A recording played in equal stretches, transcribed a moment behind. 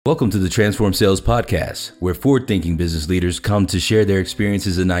Welcome to the Transform Sales Podcast, where forward-thinking business leaders come to share their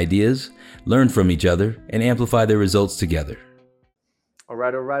experiences and ideas, learn from each other, and amplify their results together. All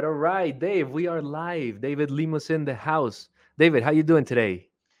right. Dave, we are live. David Limos in the house. David, how you doing today?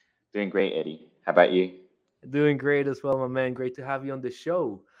 Doing great, Eddie. How about you? Doing great as well, my man. Great to have you on the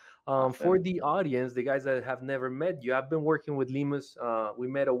show. For Awesome. the audience, the guys that have never met you, I've been working with Limos. We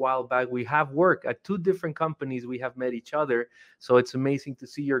met a while back. We have worked at two different companies. We have met each other. So it's amazing to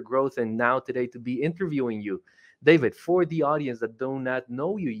see your growth and now today to be interviewing you. David, for the audience that do not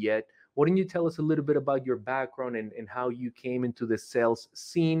know you yet, why don't you tell us a little bit about your background and how you came into the sales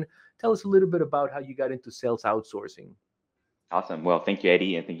scene? Tell us a little bit about how you got into sales outsourcing. Awesome. Well, thank you,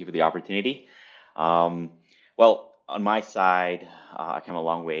 Eddie, and thank you for the opportunity. Um, well, on my side, I came a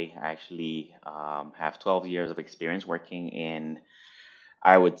long way. I actually have 12 years of experience working in,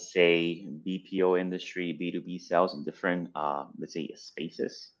 I would say, BPO industry, B2B sales in different, let's say,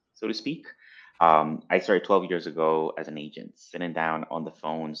 spaces, so to speak. I started 12 years ago as an agent, sitting down on the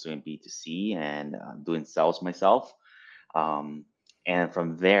phones doing B2C and doing sales myself. Um, and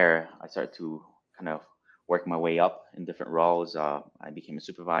from there, I started to kind of work my way up in different roles. I became a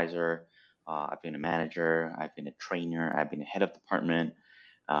supervisor. I've been a manager. I've been a trainer. I've been a head of department.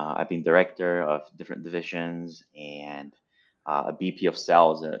 I've been director of different divisions and a VP of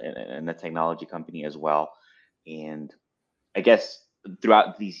sales in a technology company as well. And I guess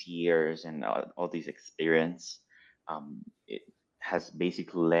throughout these years and all these experience, it has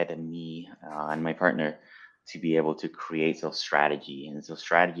basically led me and my partner to be able to create SaleStrategy. And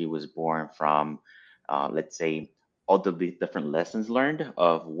SaleStrategy was born from, let's say, all the different lessons learned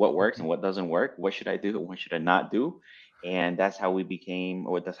of what works and what doesn't work. What should I do and what should I not do? And that's how we became,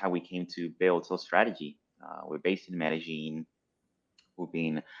 or that's how we came to build SaleStrategy. We're based in Medellin. We've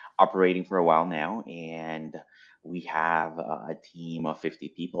been operating for a while now, and we have a team of 50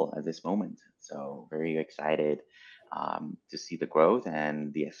 people at this moment. So very excited to see the growth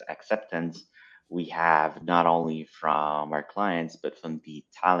and the acceptance we have not only from our clients, but from the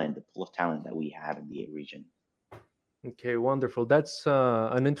talent, the pool of talent that we have in the region. Okay, wonderful. That's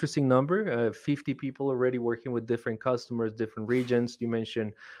an interesting number. 50 people already working with different customers, different regions. You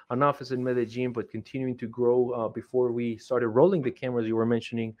mentioned an office in Medellin, but continuing to grow. Before we started rolling the cameras, you were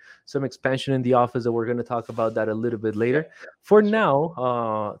mentioning some expansion in the office that we're going to talk about that a little bit later. Yep, For that's right.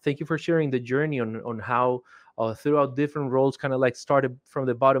 now, thank you for sharing the journey on how throughout different roles, kind of like started from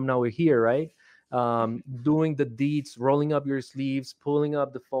the bottom. Now we're here, right? Doing the deeds, rolling up your sleeves, pulling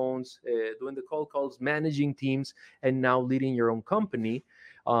up the phones, doing the cold calls, managing teams, and now leading your own company.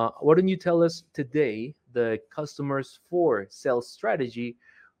 Why don't you tell us today the customers for sales strategy?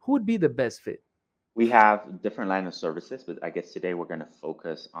 Who would be the best fit? We have different line of services, but I guess today we're going to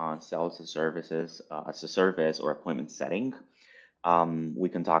focus on sales and services as a service or appointment setting. We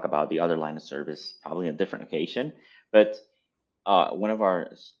can talk about the other line of service probably on a different occasion, but one of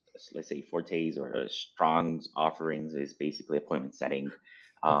our, let's say, fortes or strong offerings is basically appointment setting.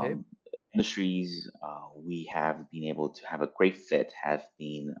 Okay. Um, Industries we have been able to have a great fit have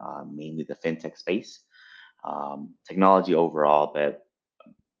been mainly the fintech space, technology overall, but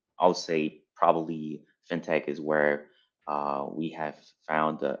I would say probably fintech is where we have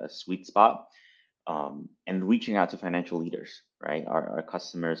found a sweet spot, and reaching out to financial leaders, right? Our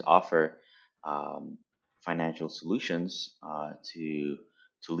customers offer um, financial solutions to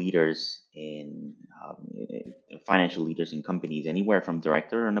leaders financial leaders in companies, anywhere from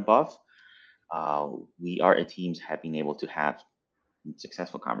director and above. Our teams have been able to have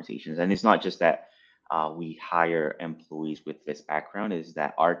successful conversations, and it's not just that we hire employees with this background, is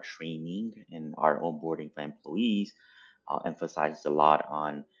that our training and our onboarding for employees emphasizes a lot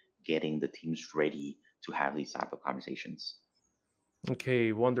on getting the teams ready to have these type of conversations.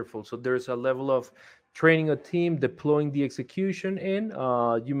 Okay, wonderful. So there's a level of training a team, deploying the execution, and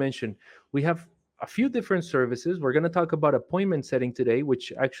you mentioned we have a few different services. We're going to talk about appointment setting today,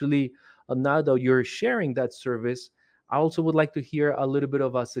 which actually, now that you're sharing that service, I also would like to hear a little bit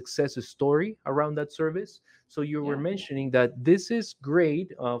of a success story around that service. So you were Yeah. mentioning that this is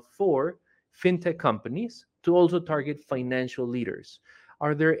great for fintech companies to also target financial leaders.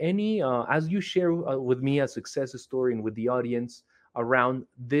 Are there any, as you share with me a success story and with the audience, around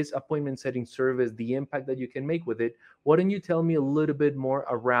this appointment setting service, the impact that you can make with it? Why don't you tell me a little bit more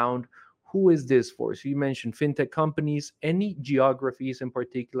around who is this for? So you mentioned fintech companies, any geographies in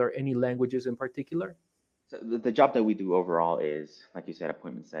particular, any languages in particular? So the job that we do overall is, like you said,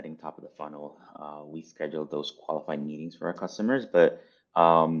 appointment setting, top of the funnel. We schedule those qualified meetings for our customers, but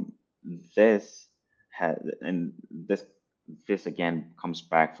um, this has, and this again comes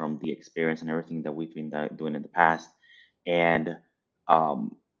back from the experience and everything that we've been doing in the past. And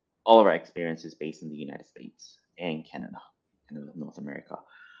all of our experience is based in the United States and Canada, North America.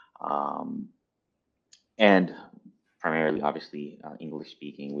 Um, and primarily, obviously, English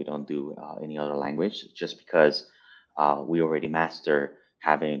speaking. We don't do any other language just because we already master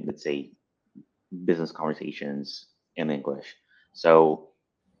having, let's say, business conversations in English. So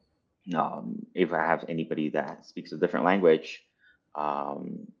if I have anybody that speaks a different language,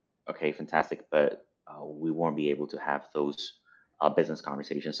 um, okay, fantastic, but we won't be able to have those business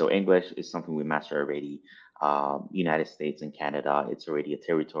conversations. So English is something we master already. United States and Canada, it's already a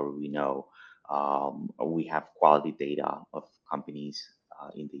territory we know. We have quality data of companies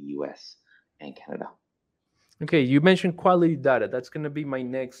in the US and Canada. Okay, you mentioned quality data. That's going to be my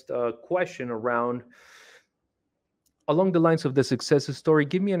next question around along the lines of the success story.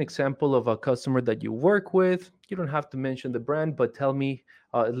 Give me an example of a customer that you work with. You don't have to mention the brand, but tell me,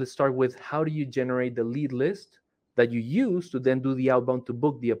 let's start with how do you generate the lead list that you use to then do the outbound to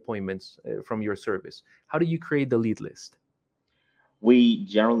book the appointments from your service? How do you create the lead list? We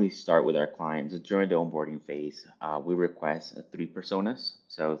generally start with our clients during the onboarding phase. We request three personas,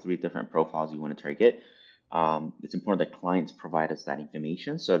 so three different profiles you want to target. It's important that clients provide us that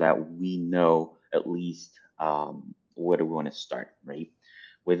information so that we know at least where do we want to start, right?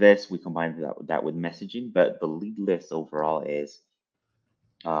 With this, we combine that with messaging, but the lead list overall is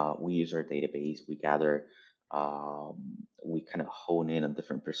we use our database, we gather, we kind of hone in on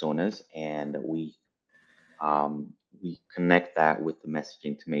different personas, and we connect that with the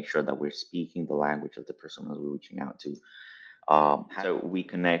messaging to make sure that we're speaking the language of the personas we're reaching out to. So we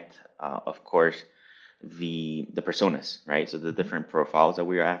connect, of course, the personas, right? So the different profiles that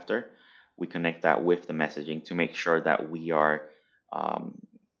we're after, we connect that with the messaging to make sure that we are um,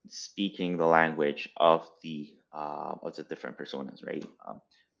 speaking the language of the different personas, right?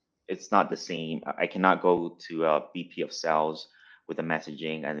 It's not the same. I cannot go to a VP of sales with a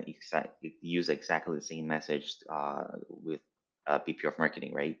messaging and use exactly the same message with a VP of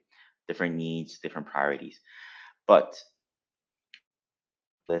marketing, right? Different needs, different priorities. But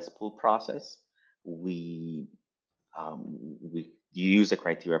this pull process, we we use the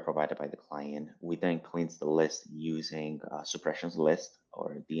criteria provided by the client. We then cleanse the list using suppressions list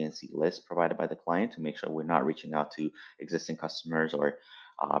or DNC list provided by the client to make sure we're not reaching out to existing customers or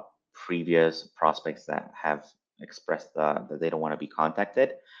uh, previous prospects that have expressed that they don't want to be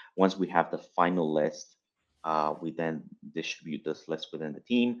contacted. Once we have the final list, we then distribute this list within the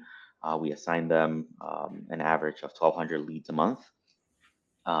team. We assign them an average of 1,200 leads a month,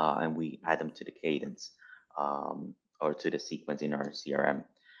 and we add them to the cadence or to the sequence in our CRM.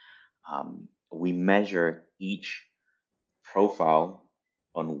 We measure each profile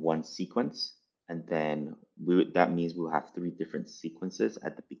on one sequence, and then that means we'll have three different sequences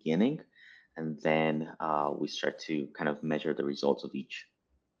at the beginning, and then we start to kind of measure the results of each.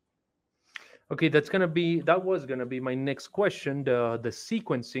 Okay, that was gonna be my next question, the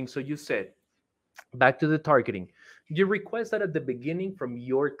sequencing. So you said back to the targeting. You request that at the beginning from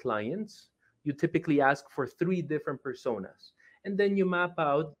your clients, you typically ask for three different personas. And then you map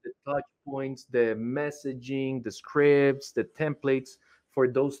out the touch points, the messaging, the scripts, the templates for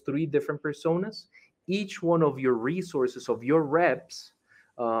those three different personas. Each one of your resources, of your reps,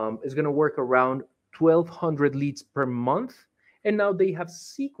 is going to work around 1,200 leads per month. And now they have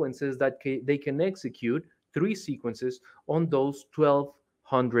sequences that they can execute, three sequences on those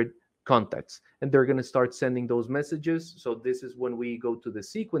 1,200 contacts, and they're going to start sending those messages. So this is when we go to the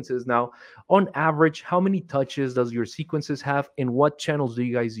sequences. Now, on average, how many touches does your sequences have, and what channels do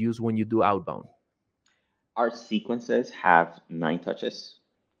you guys use when you do outbound? Our sequences have 9 touches,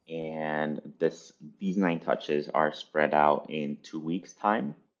 and these 9 touches are spread out in 2 weeks'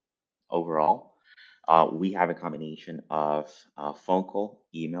 time overall. We have a combination of phone call,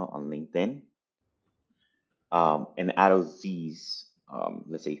 email, on LinkedIn. And out of these,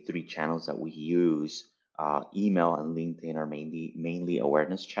 let's say, three channels that we use, email and LinkedIn are mainly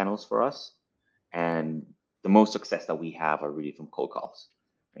awareness channels for us. And the most success that we have are really from cold calls,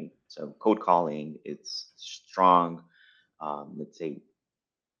 right? So cold calling, it's strong, let's say,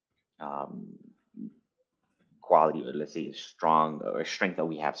 um, quality, or let's say a strong or a strength that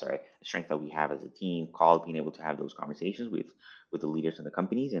we have, sorry, a strength that we have as a team called being able to have those conversations with the leaders in the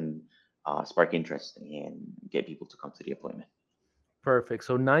companies and spark interest and get people to come to the appointment. Perfect.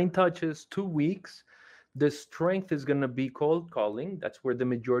 So 9 touches, 2 weeks. The strength is going to be cold calling. That's where the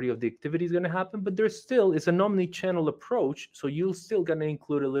majority of the activity is going to happen. But there's still, it's an omni-channel approach. So you're still going to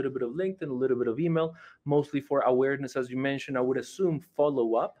include a little bit of LinkedIn, a little bit of email, mostly for awareness, as you mentioned. I would assume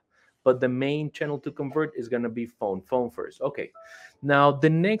follow up, but the main channel to convert is going to be phone first. Okay. Now the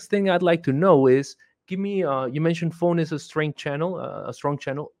next thing I'd like to know is, give me. You mentioned phone is a strong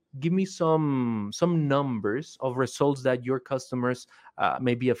channel, give me some numbers of results that your customers,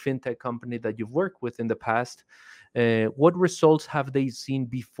 maybe a fintech company that you've worked with in the past, what results have they seen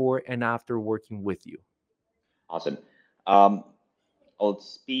before and after working with you? Awesome. I'll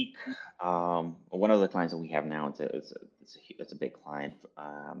speak. One of the clients that we have now, it's a big client.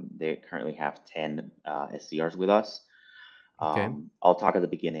 They currently have 10 SDRs with us. Okay. I'll talk at the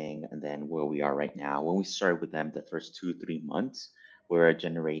beginning and then where we are right now. When we started with them, the first 2, 3 months, we're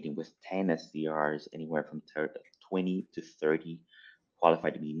generating with 10 SDRs anywhere from 20 to 30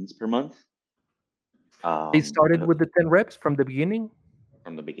 qualified meetings per month. They And started with the 10 reps from the beginning.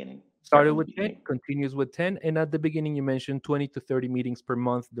 from the beginning, start Started from the with 10, beginning. continues with 10, and at the beginning you mentioned 20 to 30 meetings per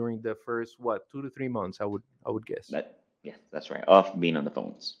month during the first, what, 2 to 3 months, I would guess. Yeah, that's right. Off being on the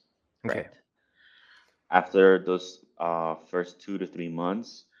phones, Okay. correct. After those first 2 to 3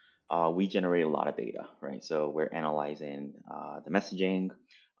 months, we generate a lot of data, right? So we're analyzing the messaging,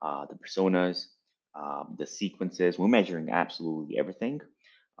 the personas, the sequences. We're measuring absolutely everything,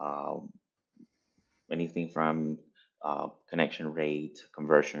 uh, anything from connection rate,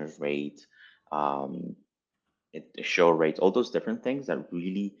 conversion rate, um, show rates, all those different things that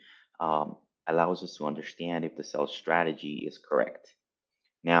really um, allows us to understand if the sales strategy is correct.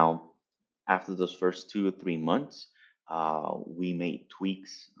 Now, after those first 2 or 3 months, we made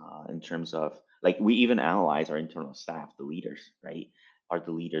tweaks in terms of like we even analyze our internal staff, the leaders, right? Are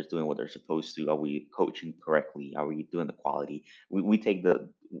the leaders doing what they're supposed to? Are we coaching correctly? Are we doing the quality?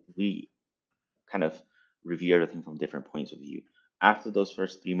 We kind of review everything from different points of view. After those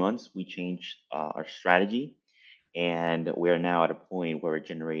first 3 months, we changed our strategy, and we're now at a point where we're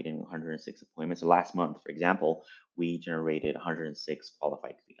generating 106 appointments. So last month, for example, we generated 106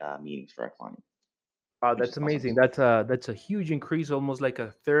 qualified meetings for our client, Wow, which that's is awesome. amazing. That's a huge increase, almost like a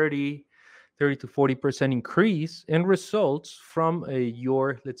 30 to 40% increase in results from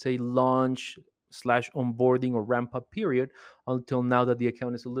your, let's say, launch slash onboarding or ramp up period until now that the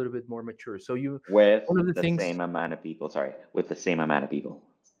account is a little bit more mature. So you, With one of the the things, same amount of people, sorry, with the same amount of people,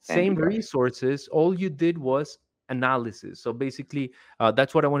 10 same BDRs. resources, all you did was analysis. So basically,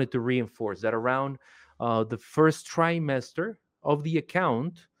 that's what I wanted to reinforce, that around the first trimester of the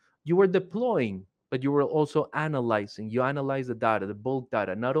account, you were deploying, but you were also analyzing. You analyze the data, the bulk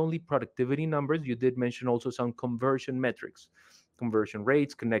data, not only productivity numbers. You did mention also some conversion metrics, conversion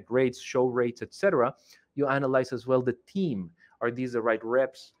rates, connect rates, show rates, etc. You analyze as well the team. Are these the right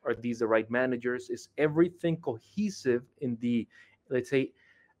reps? Are these the right managers? Is everything cohesive in the, let's say,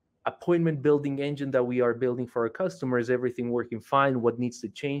 appointment building engine that we are building for our customers? Everything working fine? What needs to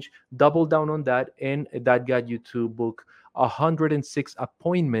change? Double down on that, and that got you to book 106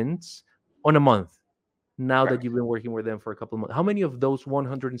 appointments on a month. Now that Correct. you've been working with them for a couple of months, how many of those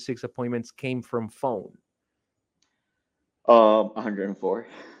 106 appointments came from phone? 104.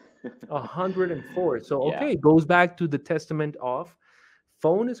 104. So Yeah, okay, it goes back to the testament of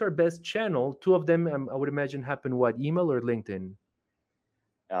phone is our best channel. Two of them, I would imagine, happen what, email or LinkedIn?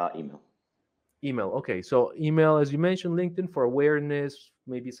 email. Email. Okay. So email, as you mentioned, LinkedIn for awareness,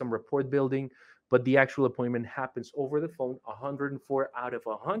 maybe some rapport building, but the actual appointment happens over the phone, 104 out of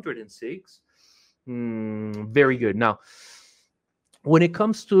 106. Very good. Now, when it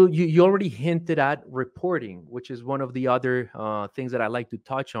comes to you already hinted at reporting, which is one of the other things that I like to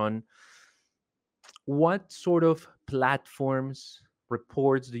touch on. What sort of platforms,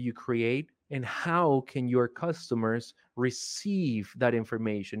 reports do you create, and how can your customers receive that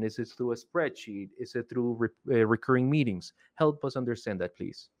information? Is it through a spreadsheet? Is it through recurring meetings? Help us understand that,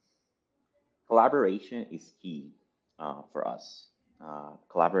 please. Collaboration is key for us.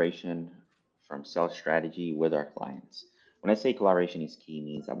 Collaboration from sales strategy with our clients. When I say collaboration is key,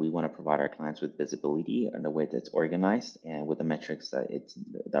 means that we want to provide our clients with visibility in a way that's organized and with the metrics that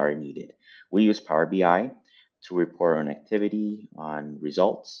are needed. We use Power BI to report on activity, on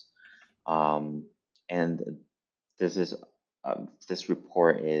results, um, and this is this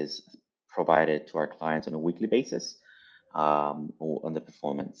report is provided to our clients on a weekly basis on the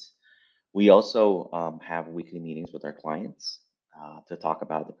performance. We also have weekly meetings with our clients to talk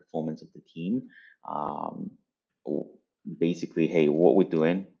about the performance of the team. Um, Basically, hey, what we're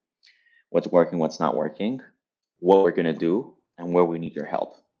doing, what's working, what's not working, what we're going to do, and where we need your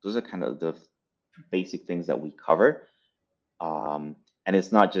help. Those are kind of the basic things that we cover. And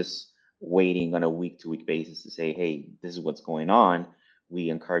it's not just waiting on a week to week basis to say, hey, this is what's going on. We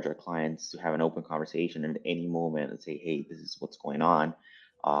encourage our clients to have an open conversation at any moment and say, hey, this is what's going on.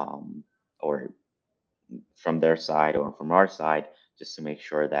 Um, or from their side or from our side, just to make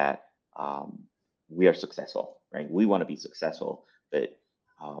sure that we are successful, right? We want to be successful, but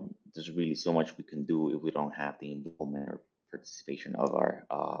there's really so much we can do if we don't have the involvement or participation of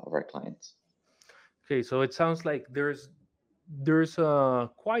our clients. Okay, so it sounds like there's a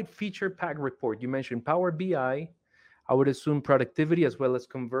quite feature packed report. You mentioned Power BI. I would assume productivity as well as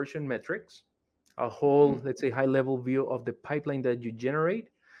conversion metrics, a whole, Hmm. let's say, high level view of the pipeline that you generate,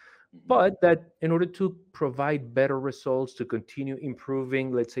 Hmm. but that in order to provide better results, to continue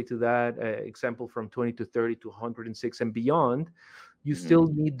improving, let's say to that example from 20 to 30 to 106 and beyond, you still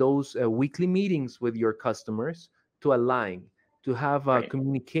Hmm. need those weekly meetings with your customers to align, to have a Right.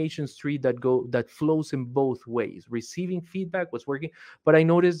 communication street that flows in both ways, receiving feedback, what's working. But I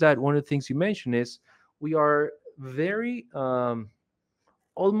noticed that one of the things you mentioned is we are very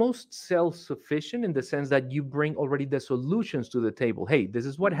almost self-sufficient in the sense that you bring already the solutions to the table. Hey, this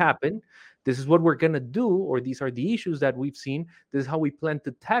is what Hmm. happened, this is what we're going to do, or these are the issues that we've seen, this is how we plan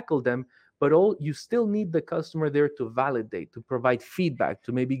to tackle them. But all you still need the customer there to validate, to provide feedback,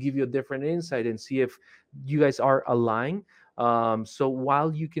 to maybe give you a different insight and see if you guys are aligned. So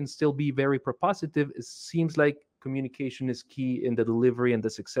while you can still be very propositive, it seems like communication is key in the delivery and the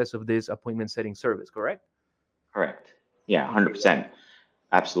success of this appointment setting service, correct? Correct. Yeah, Okay. 100%.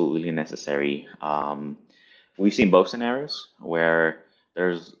 Absolutely necessary. We've seen both scenarios where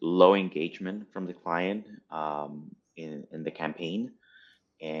there's low engagement from the client in the campaign,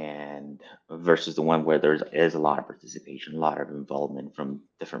 and versus the one where there is a lot of participation, a lot of involvement from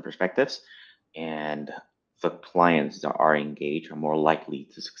different perspectives, and the clients that are engaged are more likely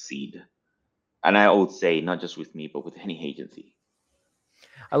to succeed. And I would say not just with me, but with any agency.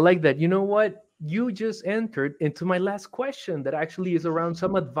 I like that. You know what? You just entered into my last question that actually is around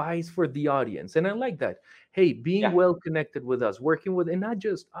some advice for the audience. And I like that. Hey, being Yeah, well connected with us, working with, and not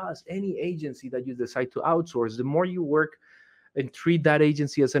just us, any agency that you decide to outsource, the more you work and treat that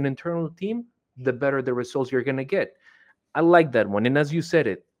agency as an internal team, the better the results you're going to get. I like that one. And as you said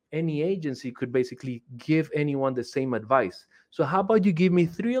it, any agency could basically give anyone the same advice. So how about you give me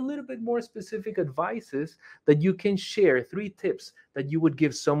three a little bit more specific advices that you can share, three tips that you would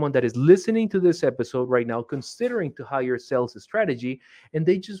give someone that is listening to this episode right now, considering to hire sales strategy, and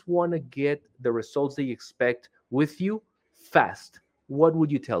they just want to get the results they expect with you fast. What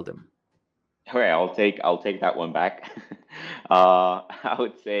would you tell them? all right. I'll take that one back. I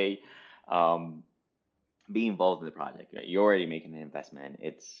would say um, be involved in the project. Right? You're already making an investment.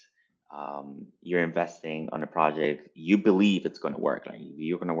 It's you're investing on a project. You believe it's going to work. Like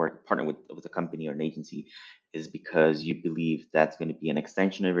you're going to work partner with a company or an agency, is because you believe that's going to be an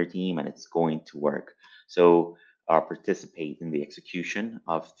extension of your team and it's going to work. So participate in the execution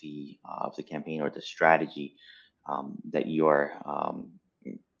of the campaign or the strategy that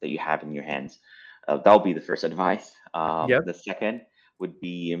that you have in your hands. That'll be the first advice. Yep. The second would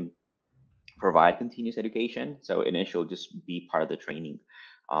be provide continuous education. So initial, just be part of the training.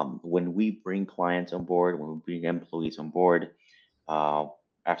 When we bring clients on board, when we bring employees on board, uh,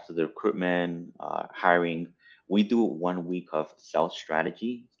 after the recruitment, hiring, we do 1 week of sales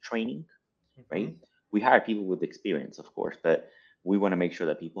strategy training, right? Mhm. We hire people with experience, of course, but we want to make sure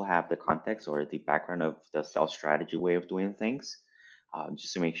that people have the context or the background of the sales strategy way of doing things,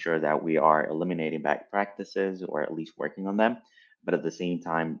 just to make sure that we are eliminating bad practices or at least working on them, but at the same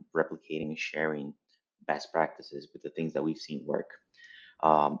time, replicating and sharing best practices with the things that we've seen work.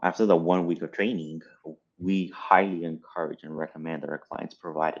 After the 1 week of training, we highly encourage and recommend that our clients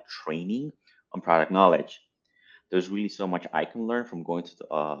provide a training on product knowledge. There's really so much I can learn from going to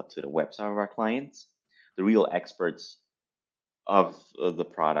the website of our clients. The real experts of the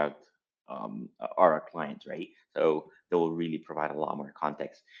product are our clients, right? So they will really provide a lot more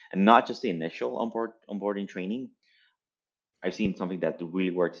context, and not just the initial onboarding training. I've seen something that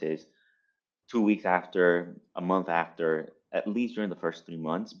really works is 2 weeks after, a month after, at least during the first 3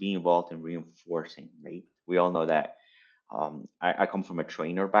 months, be involved in reinforcing, right? We all know that I come from a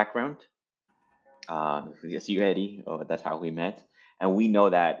trainer background. Yes, you, Eddie. That's how we met. And we know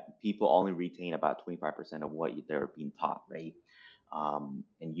that people only retain about 25% of what they're being taught, right?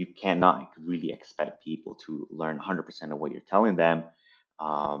 And you cannot really expect people to learn 100% of what you're telling them.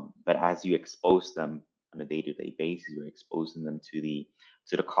 But as you expose them on a day-to-day basis, you're exposing them to the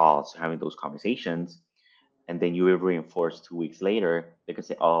calls, having those conversations, and then you will reinforce 2 weeks later, they can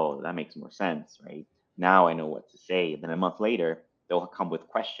say, "Oh, that makes more sense, right? Now I know what to say." And then a month later, they'll come with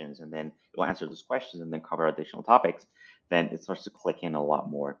questions, and then you'll answer those questions and then cover additional topics. Then it starts to click in a lot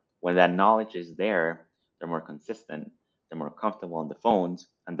more. When that knowledge is there, they're more consistent, they're more comfortable on the phones,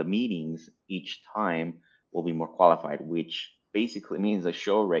 and the meetings each time will be more qualified, which basically means the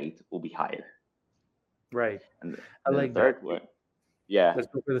show rate will be higher. Right. I And then the like that. third one, yeah, Let's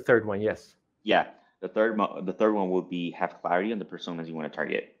go for the third one. Yes. yeah, the third one will be have clarity on the personas you want to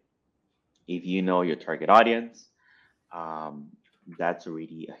target. If you know your target audience, um, that's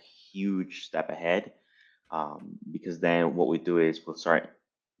already a huge step ahead. Because then what we do is we'll start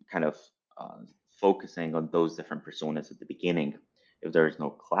kind of uh, focusing on those different personas at the beginning. If there is no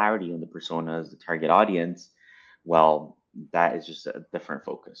clarity on the personas, the target audience, well, that is just a different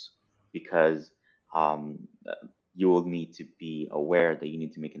focus because you will need to be aware that you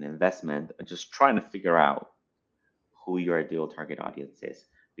need to make an investment, just trying to figure out who your ideal target audience is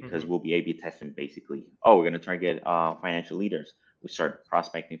because Hmm. we'll be A/B testing basically. Oh, we're going to target financial leaders. We start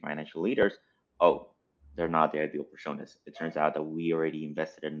prospecting financial leaders. Oh, they're not the ideal personas. It turns out that we already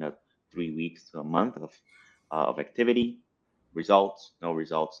invested in 3 weeks to a month of activity, results, no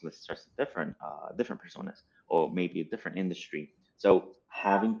results. Let's test different personas or maybe a different industry. So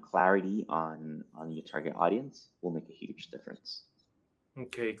having clarity on your target audience will make a huge difference.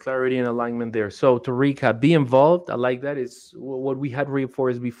 Okay, clarity and alignment there. So to recap, be involved. I like that. It's what we had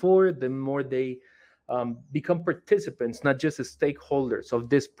reinforced before. The more they become participants, not just as stakeholders of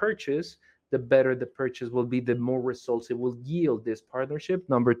this purchase, the better the purchase will be, the more results it will yield this partnership.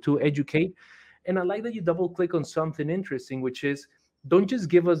 Number two, educate. And I like that you double click on something interesting, which is don't just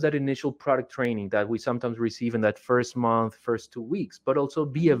give us that initial product training that we sometimes receive in that first month, first 2 weeks, but also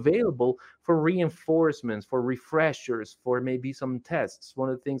be Mhm. available for reinforcements, for refreshers, for maybe some tests. One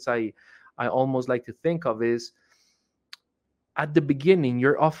of the things I almost like to think of is at the beginning,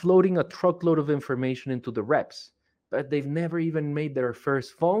 you're offloading a truckload of information into the reps, but they've never even made their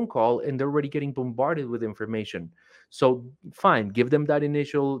first phone call and they're already getting bombarded with information. So, fine, give them that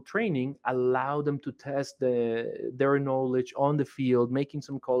initial training, allow them to test their knowledge on the field, making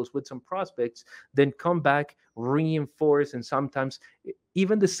some calls with some prospects, then come back, reinforce, and sometimes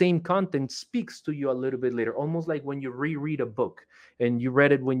even the same content speaks to you a little bit later, almost like when you reread a book and you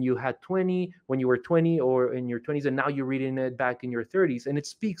read it when you had 20, when you were 20 or in your 20s, and now you're reading it back in your 30s, and it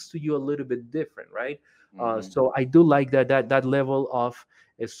speaks to you a little bit different, right? Mhm. So I do like that level of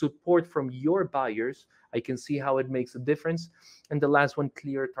support from your buyers. I can see how it makes a difference. And the last one,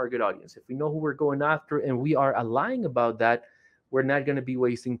 clear target audience. If we know who we're going after and we are aligned about that, we're not going to be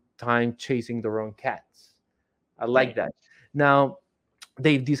wasting time chasing the wrong cats. I like Right. that. Now,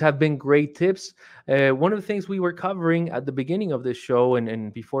 Dave, these have been great tips. One of the things we were covering at the beginning of the show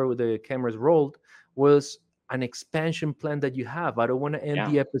and before the cameras rolled was an expansion plan that you have. I don't want to end Yeah.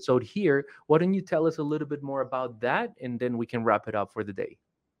 the episode here. Why don't you tell us a little bit more about that and then we can wrap it up for the day?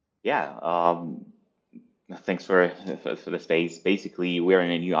 Yeah. Thanks for the space. Basically, we're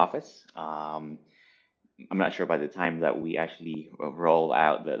in a new office. I'm not sure by the time that we actually roll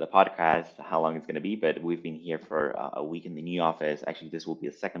out the podcast how long it's going to be, but we've been here for a week in the new office. Actually, this will be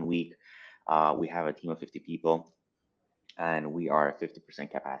the second week. We have a team of 50 people, and we are at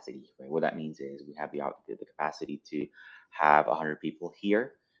 50% capacity. Right? What that means is we have the capacity to have 100 people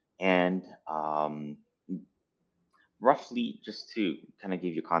here, and roughly, just to kind of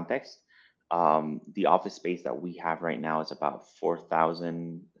give you context, the office space that we have right now is about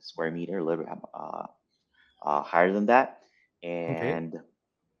 4,000 square meter, a little bit higher than that. Okay. And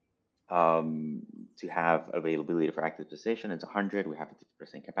um, to have availability for active position, it's 100. We have a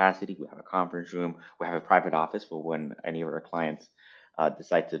 50% capacity. We have a conference room. We have a private office for when any of our clients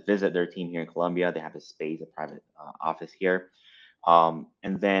decide to visit their team here in Colombia. They have a space, a private office here.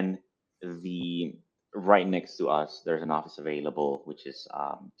 And then the right next to us, there's an office available, which is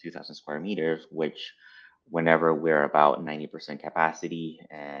 2,000 square meters, which whenever we're about 90% capacity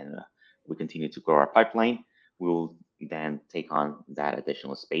and we continue to grow our pipeline, we will then take on that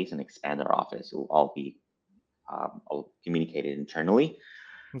additional space and expand our office. It will all be all communicated internally.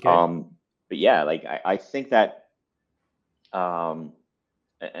 Okay. Um, but yeah, like I think that, um,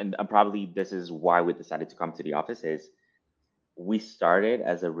 and probably this is why we decided to come to the office is we started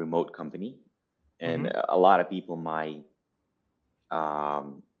as a remote company, and Hmm. a lot of people might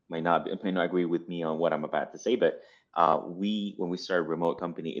not agree with me on what I'm about to say, but we when we started a remote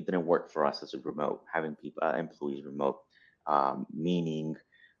company, it didn't work for us as a remote having people employees remote, meaning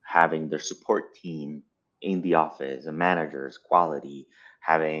having their support team in the office, and managers, quality,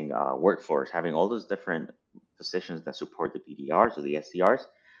 having workforce, having all those different positions that support the BDRs or the SDRs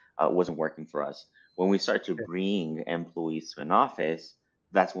wasn't working for us. When we start to bring employees to an office,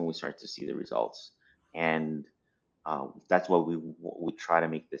 that's when we start to see the results. And that's why we try to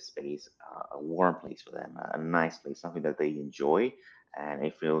make this space a warm place for them, a nice place, something that they enjoy, and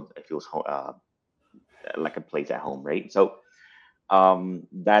it feels like a place at home, right? So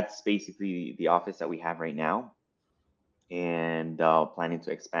that's basically the office that we have right now, and planning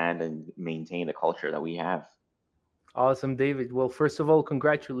to expand and maintain the culture that we have. Awesome, David. Well, first of all,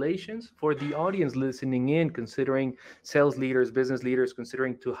 congratulations for the audience listening in, considering sales leaders, business leaders,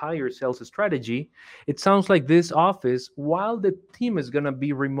 considering to hire sales strategy. It sounds like this office, while the team is going to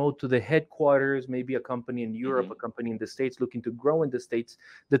be remote to the headquarters, maybe a company in Europe, Hmm. a company in the States looking to grow in the States,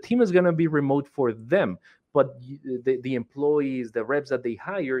 the team is going to be remote for them. But the employees, the reps that they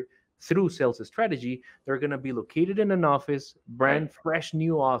hire through sales strategy, they're going to be located in an office, Right. brand fresh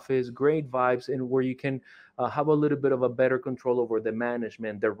new office, great vibes, and where you can have a little bit of a better control over the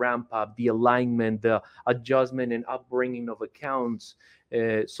management, the ramp up, the alignment, the adjustment and upbringing of accounts.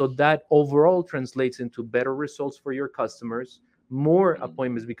 So that overall translates into better results for your customers, more Hmm.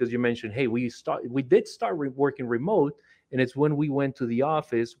 appointments because you mentioned, hey, we did start working remote, and it's when we went to the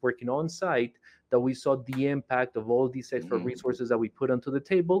office working on site that we saw the impact of all these extra Hmm. resources that we put onto the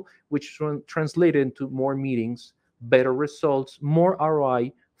table, which translated into more meetings, better results, more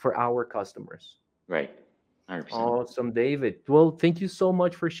ROI for our customers. Right. 100%. Awesome, David. Well, thank you so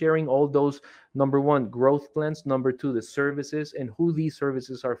much for sharing all those number one, growth plans, number two, the services and who these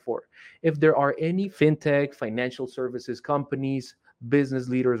services are for. If there are any fintech, financial services companies, business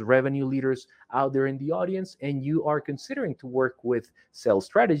leaders, revenue leaders out there in the audience, and you are considering to work with Sales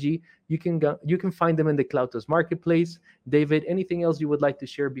Strategy, you can find them in the Cloutos Marketplace. David, anything else you would like to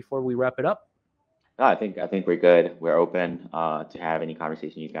share before we wrap it up? No, I think we're good. We're open to have any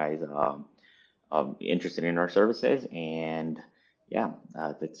conversation you guys interested in our services, and yeah,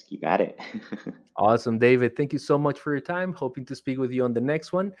 let's keep at it. Awesome, David. Thank you so much for your time. Hoping to speak with you on the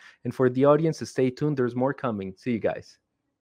next one. And for the audience, stay tuned. There's more coming. See you guys.